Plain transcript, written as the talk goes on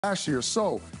last year.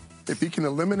 So if he can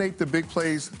eliminate the big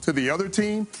plays to the other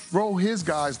team, throw his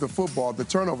guys the football, the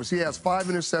turnovers. He has 5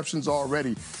 interceptions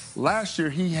already. Last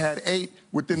year, he had 8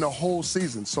 within the whole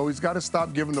season. So he's got to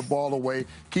stop giving the ball away,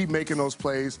 keep making those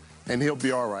plays, and he'll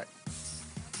be all right.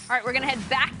 All right, we're going to head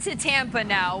back to Tampa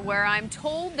now, where I'm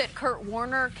told that Kurt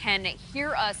Warner can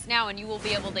hear us now, and you will be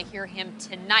able to hear him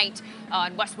tonight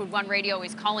on Westwood One Radio.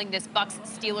 He's calling this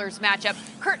Bucs-Steelers matchup.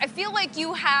 Kurt, I feel like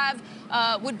you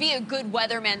would be a good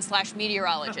weatherman /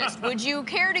 meteorologist. Would you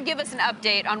care to give us an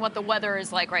update on what the weather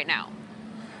is like right now?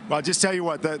 Well, I'll just tell you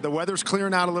what, the weather's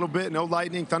clearing out a little bit. No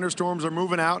lightning, thunderstorms are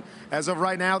moving out. As of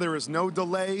right now, there is no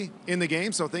delay in the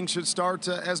game, so things should start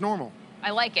as normal. I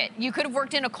like it. You could have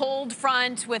worked in a cold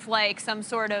front with like some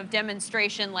sort of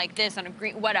demonstration like this on a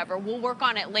green, whatever. We'll work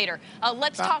on it later.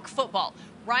 Let's talk football.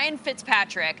 Ryan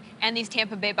Fitzpatrick and these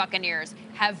Tampa Bay Buccaneers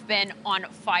have been on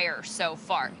fire so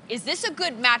far. Is this a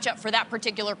good matchup for that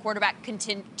particular quarterback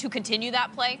to continue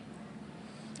that play?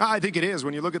 I think it is.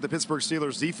 When you look at the Pittsburgh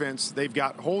Steelers defense, they've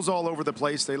got holes all over the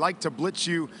place. They like to blitz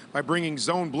you by bringing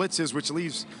zone blitzes, which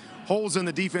leaves holes in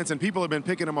the defense, and people have been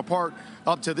picking them apart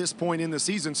up to this point in the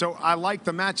season. So I like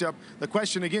the matchup. The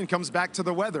question, again, comes back to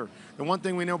the weather. The one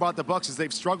thing we know about the Bucs is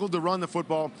they've struggled to run the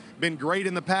football, been great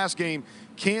in the pass game.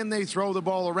 Can they throw the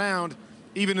ball around,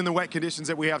 even in the wet conditions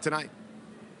that we have tonight?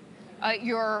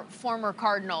 Your former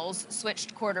Cardinals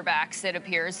switched quarterbacks, it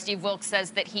appears. Steve Wilks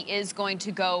says that he is going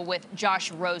to go with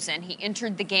Josh Rosen. He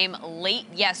entered the game late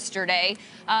yesterday.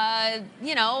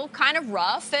 You know, kind of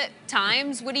rough at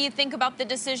times. What do you think about the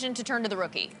decision to turn to the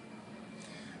rookie?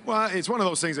 Well, it's one of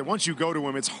those things that once you go to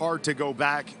him, it's hard to go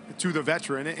back to the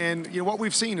veteran. And you know, what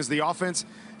we've seen is the offense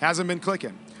hasn't been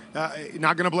clicking.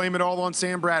 Not going to blame it all on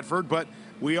Sam Bradford, but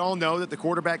we all know that the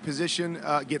quarterback position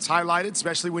gets highlighted,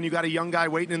 especially when you got a young guy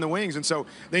waiting in the wings. And so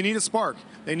they need a spark.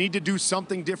 They need to do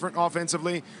something different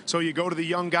offensively. So you go to the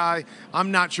young guy.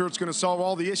 I'm not sure it's going to solve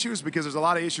all the issues because there's a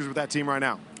lot of issues with that team right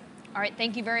now. All right,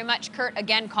 thank you very much, Kurt.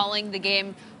 Again, calling the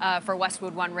game for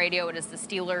Westwood One Radio. It is the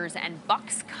Steelers and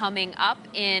Bucs coming up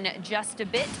in just a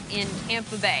bit in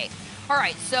Tampa Bay. All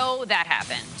right, so that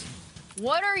happened.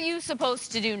 What are you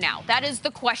supposed to do now? That is the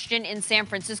question in San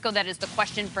Francisco. That is the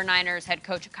question for Niners head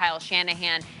coach Kyle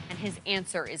Shanahan, and his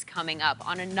answer is coming up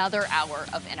on another hour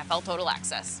of NFL Total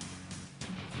Access.